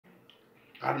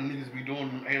How them niggas be doing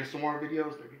them ASMR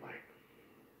videos? They be like,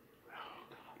 oh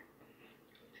God,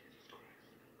 Jesus Christ.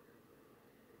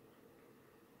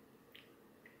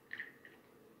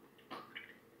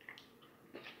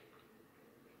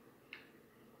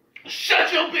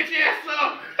 Shut your bitch ass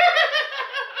up!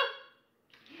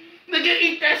 Nigga,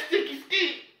 eat that sticky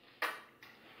stick.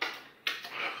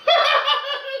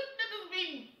 Niggas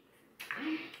be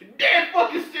dead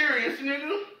fucking serious,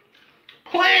 nigga.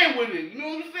 Playing with it, you know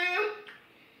what I'm saying?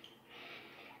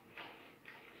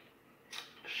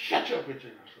 Shut your bitch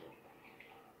ass up.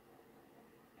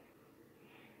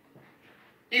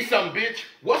 Eat something, bitch.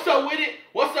 What's up with it?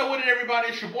 What's up with it, everybody?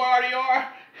 It's your boy RDR,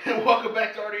 and welcome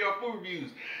back to RDR Food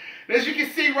Reviews. And as you can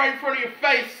see right in front of your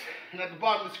face, and at the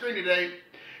bottom of the screen today,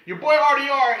 your boy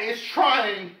RDR is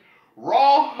trying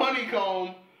Raw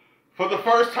Honeycomb for the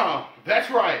first time. That's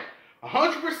right,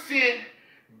 100%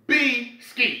 beef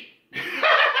ski.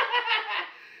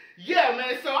 Yeah,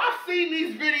 man, so I've seen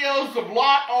these videos a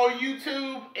lot on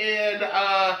YouTube, and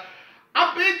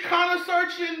I've been kind of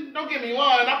searching, don't get me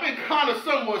lying, I've been kind of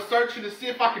somewhat searching to see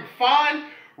if I could find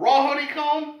Raw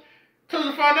Honeycomb. Till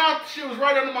to find out, shit was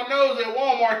right under my nose at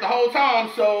Walmart the whole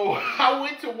time, so I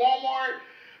went to Walmart,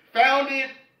 found it,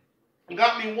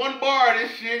 got me one bar of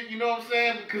this shit, you know what I'm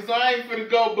saying, because I ain't finna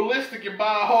go ballistic and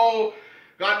buy a whole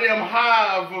goddamn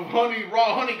hive of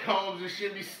raw honeycombs and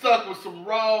shit, be stuck with some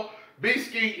raw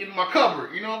biscuit in my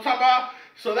cupboard, you know what I'm talking about?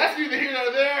 So that's neither here nor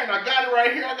there, and I got it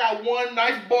right here. I got one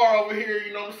nice bar over here,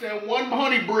 you know what I'm saying, one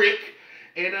honey brick,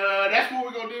 and that's what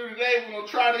we're gonna do today. We're gonna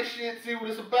try this shit, see what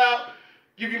it's about,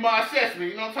 give you my assessment,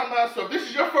 you know what I'm talking about? So if this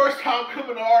is your first time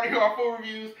coming to RDR Food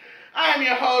Reviews, I am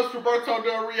your host, Roberto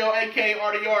Del Rio, aka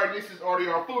RDR, and this is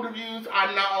RDR Food Reviews.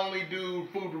 I not only do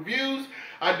food reviews,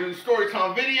 I do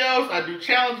storytime videos, I do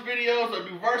challenge videos, I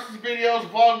do versus videos,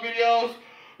 vlog videos,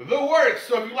 the works.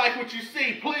 So if you like what you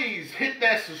see, please hit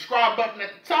that subscribe button at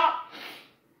the top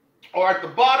or at the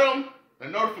bottom, the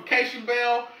notification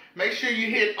bell. Make sure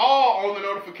you hit all on the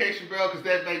notification bell because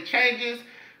that make changes.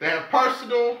 They have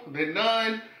personal, then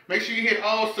none. Make sure you hit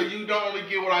all so you don't only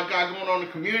get what I got going on in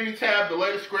the community tab, the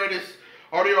latest, greatest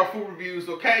RDR food reviews,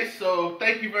 okay? So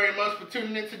thank you very much for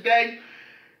tuning in today.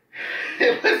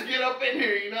 Let's get up in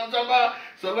here, you know what I'm talking about?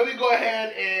 So let me go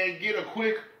ahead and get a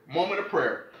quick moment of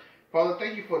prayer. Father,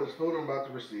 thank you for this food I'm about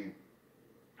to receive.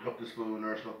 Help this food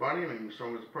nourish my body and make me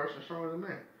stronger as a person, stronger as a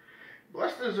man.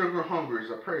 Bless those who are hungry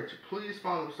as I pray that you please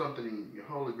find them something to eat. In your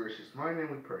holy, gracious, mighty name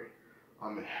we pray.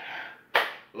 Amen.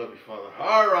 Love you, Father.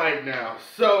 All right, now.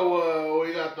 So,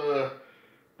 we got the...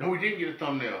 No, we didn't get a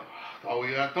thumbnail. Oh,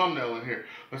 we got a thumbnail in here.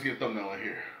 Let's get a thumbnail in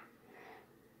here.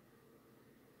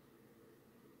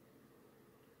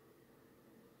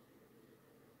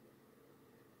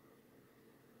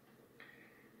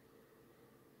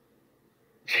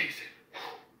 Jason.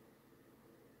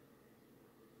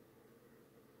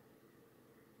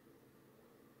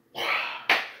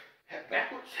 Head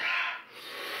backwards.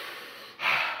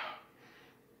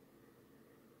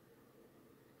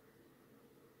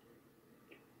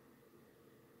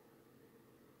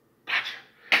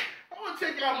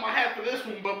 Take out my hat for this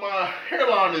one, but my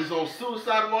hairline is on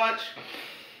suicide watch.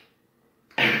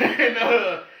 And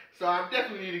so I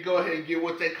definitely need to go ahead and get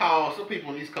what they call, some people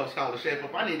on the East Coast call a shape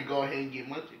up. I need to go ahead and get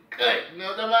my shit cut, you know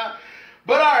what I'm talking about?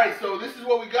 But alright, so this is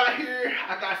what we got here.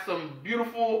 I got some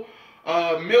beautiful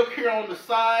milk here on the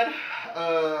side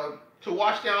to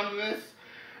wash down this.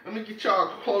 Let me get y'all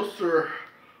a closer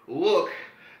look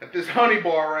at this honey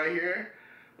bar right here.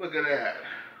 Look at that.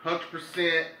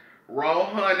 100% raw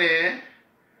honey.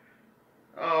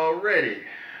 Already.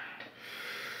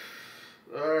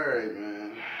 Alright,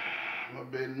 man. I'm a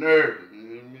bit nervous.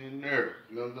 You know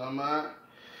what I'm talking about?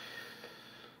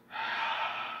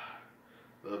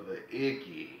 Of the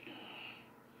icky.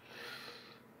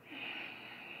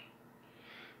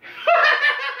 I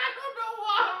don't know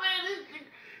why, man.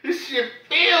 This shit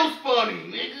feels funny,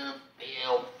 nigga.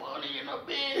 Feels funny in a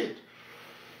bitch.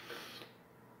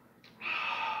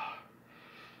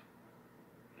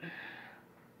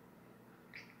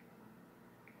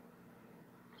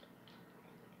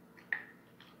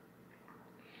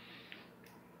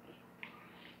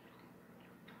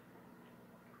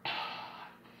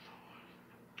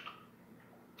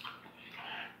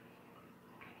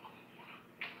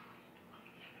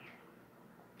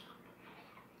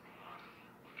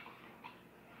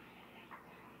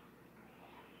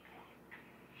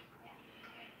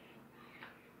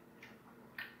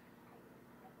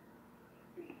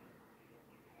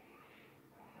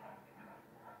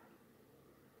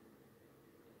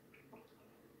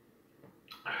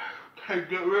 Can't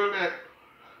get rid of that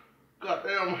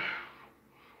goddamn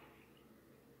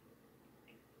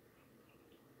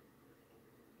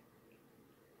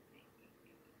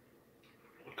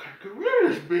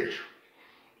this bitch.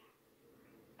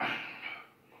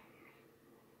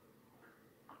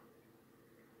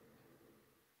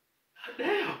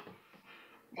 Damn.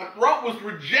 My throat was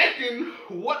rejecting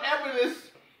whatever this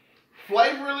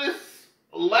flavorless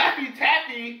Laffy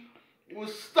Taffy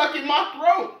was stuck in my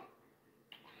throat.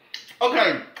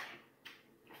 Okay,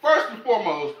 first and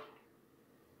foremost,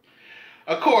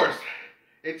 of course,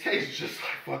 it tastes just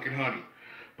like fucking honey,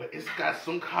 but it's got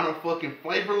some kind of fucking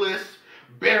flavorless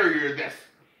barrier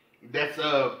that's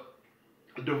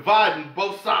dividing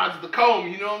both sides of the comb,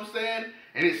 you know what I'm saying?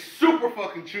 And it's super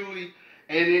fucking chewy,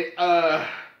 and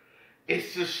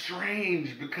it's just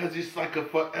strange because it's like a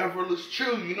foreverless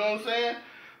chew, you know what I'm saying?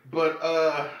 But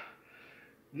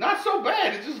not so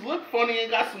bad. It just looked funny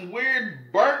and got some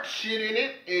weird burnt shit in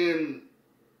it, and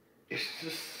it's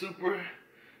just super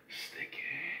sticky.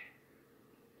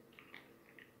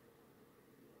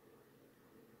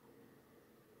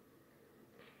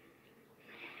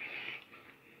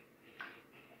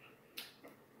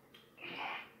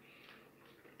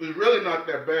 It's really not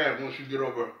that bad once you get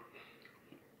over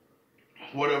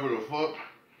whatever the fuck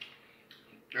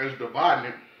is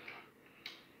dividing it.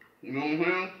 You know what I'm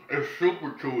saying? It's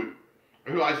super chewy.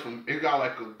 It's like it got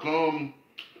like a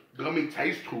gummy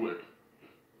taste to it.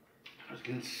 It's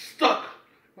getting stuck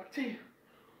in my teeth.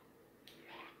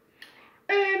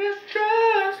 And it's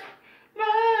just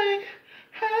like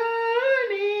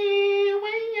honey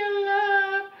when your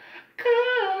love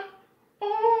comes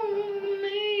on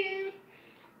me.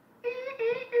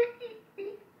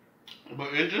 But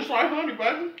it's just like honey,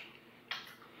 baby.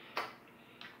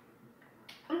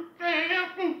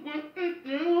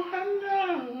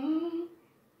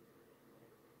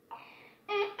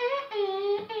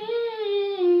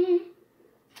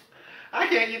 I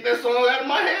can't get that song out of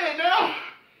my head now.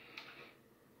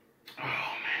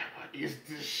 Oh man, what is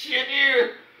this shit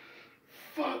here?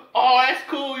 Fuck. Oh, that's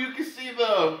cool. You can see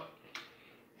the.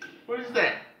 What is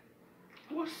that?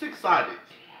 What's six-sided?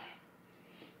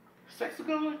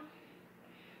 Sexagon?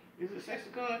 Is it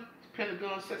sexagon? It's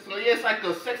pentagon, sexagon. Yeah, it's like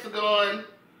a sexagon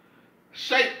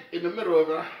shape in the middle of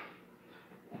it.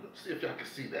 Let's see if y'all can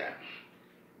see that.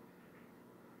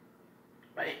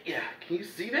 Right, yeah, can you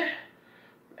see that?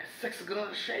 That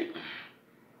sexagon shape.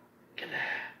 Look at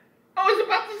that. Oh, it's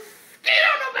about to skid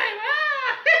on the baby.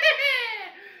 Ah!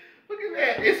 Look at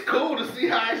that. It's cool to see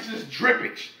how it's just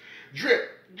drippage.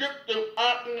 Drip. Drip.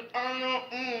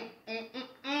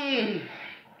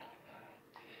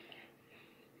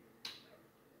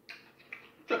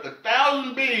 Took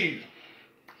 1,000 bees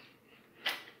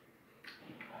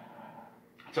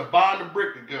to bind the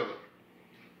brick together.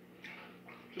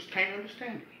 Just can't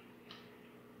understand it.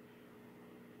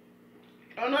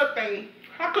 Another thing,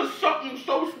 how could something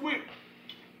so sweet?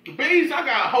 The bees, I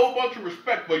got a whole bunch of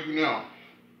respect for you now.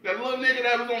 That little nigga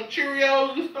that was on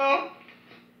Cheerios and stuff.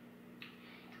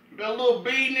 That little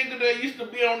bee nigga that used to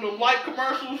be on the light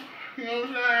commercials. You know what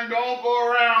I'm saying? Don't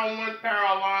go around with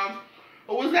power lines.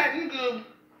 Or was that nigga,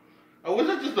 or was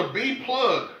it just a bee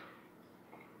plug?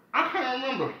 I can't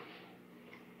remember.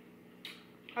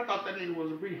 I thought that nigga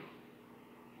was a bee.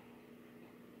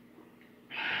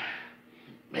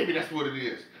 Maybe that's what it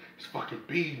is. It's fucking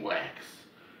beeswax.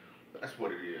 That's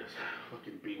what it is.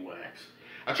 Fucking beeswax.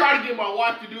 I tried to get my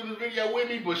wife to do this video with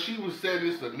me, but she was saying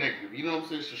it's a negative. You know what I'm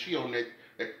saying? So she on that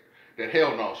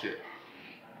hell no shit.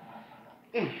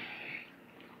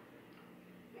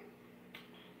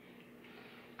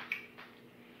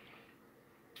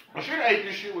 I should have ate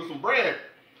this shit with some bread.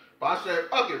 But I said,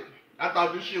 fuck it. I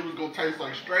thought this shit was going to taste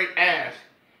like straight ass.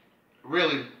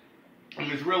 Really. I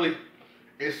mean,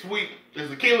 it's sweet.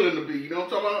 It's a killer in the bee. You know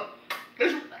what I'm talking about?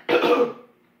 It's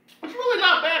really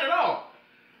not bad at all.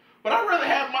 But I'd rather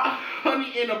have my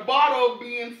honey in a bottle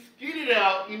being skidded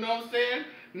out, you know what I'm saying?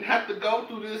 And have to go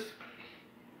through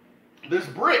this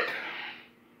brick.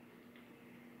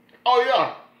 Oh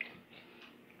yeah.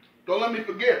 Don't let me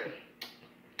forget.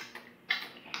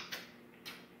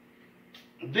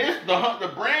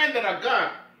 The brand that I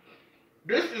got,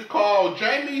 this is called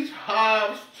Jamie's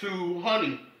Hives to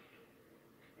Honey.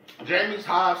 Jamie's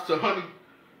Hives to Honey.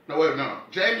 No, wait, no.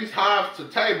 Jamie's Hives to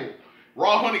Table.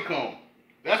 Raw Honeycomb.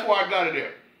 That's why I got it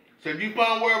there. So if you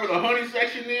find wherever the honey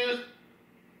section is,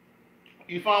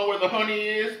 you find where the honey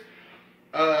is,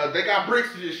 they got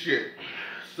bricks of this shit.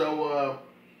 So,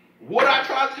 would I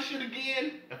try this shit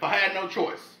again if I had no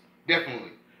choice?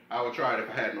 Definitely. I would try it if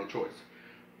I had no choice.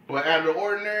 But out of the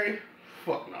ordinary,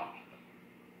 fuck no.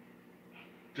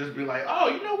 Just be like, oh,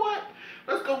 you know what?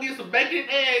 Let's go get some bacon and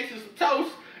eggs and some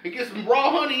toast and get some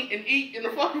raw honey and eat in the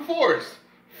fucking forest.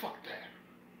 Fuck that.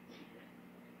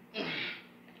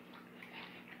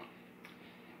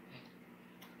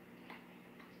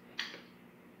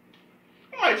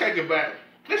 I take it back.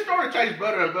 This started to taste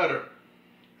better and better.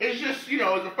 It's just, you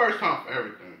know, it's the first time for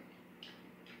everything.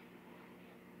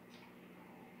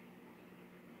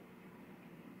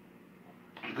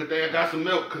 Good thing I got some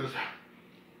milk, because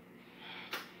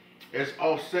it's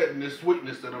offsetting the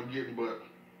sweetness that I'm getting, but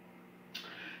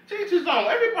to each his own.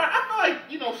 Everybody, I feel like,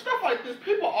 you know, stuff like this,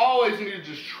 people always need to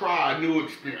just try a new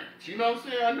experience. You know what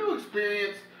I'm saying? A new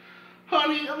experience.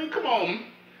 Honey, I mean, come on.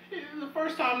 It's the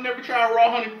first time, never tried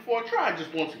raw honey before. Try it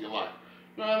just once in your life.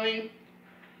 You know what I mean?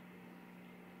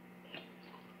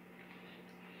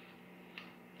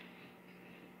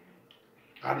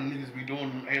 How them niggas be doing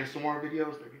them ASMR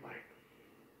videos? They be like,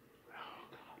 oh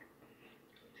God,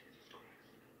 Jesus Christ.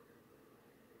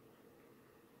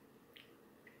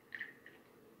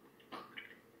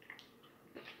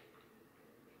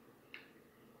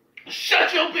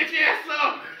 Shut your bitch ass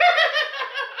up!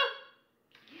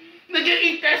 Nigga,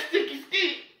 eat that sticky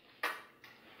stick.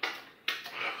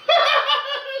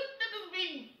 Niggas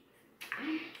be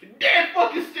dead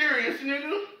fucking serious,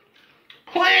 nigga.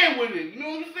 Playing with it, you know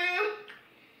what I'm saying?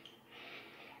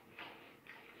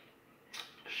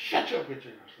 Shut your bitch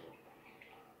ass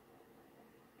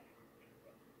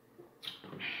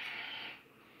up.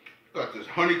 Got this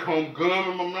honeycomb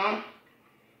gum in my mouth.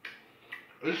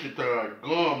 This shit like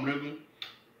gum, nigga.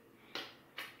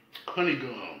 Honey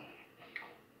gum.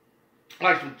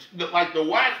 Like the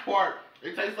wax part,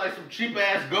 it tastes like some cheap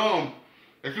ass gum.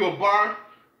 If you a bar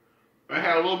and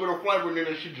had a little bit of flavor in it,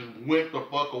 that shit just went the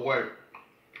fuck away.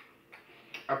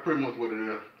 That's pretty much what it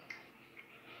is.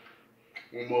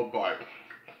 One more bite.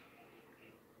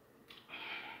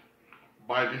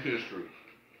 Bite in history.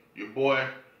 Your boy,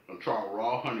 I'm trying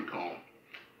raw honeycomb.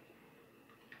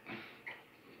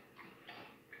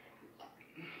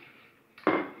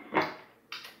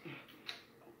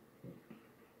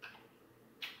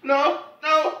 No,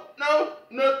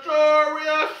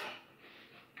 notorious.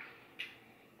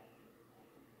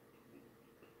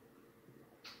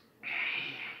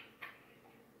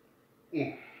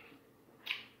 Listen,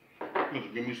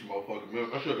 give me some motherfucking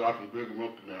milk. I should have got some bigger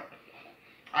milk than that.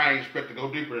 I ain't expect to go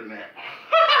deeper than that.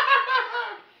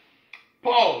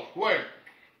 Pause, wait.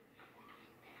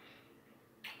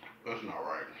 That's not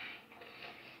right.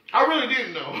 I really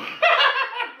didn't know.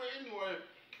 But anyway,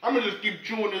 I'm gonna just keep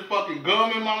chewing this fucking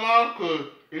gum in my mouth because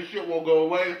this shit won't go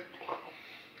away.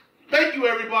 Thank you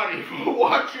everybody for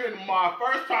watching my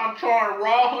first time trying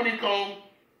raw honeycomb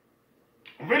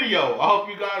video. I hope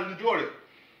you guys enjoyed it.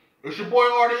 It's your boy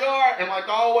RDR, and like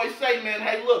I always say, man,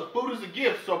 hey look, food is a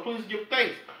gift, so please give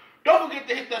thanks. Don't forget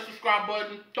to hit that subscribe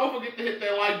button. Don't forget to hit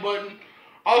that like button.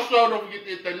 Also, don't forget to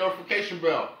hit that notification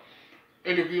bell.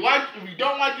 And if you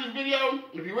don't like this video,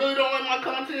 if you really don't like my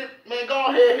content, man, go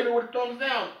ahead and hit it with a thumbs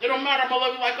down. It don't matter, I'm gonna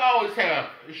love you like I always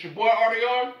have. It's your boy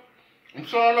RDR. I'm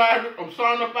signing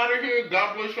up out of here.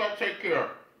 God bless y'all. Take care.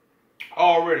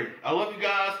 Already. I love you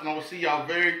guys, and I will see y'all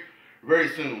very, very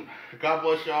soon. God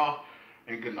bless y'all,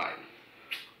 and good night.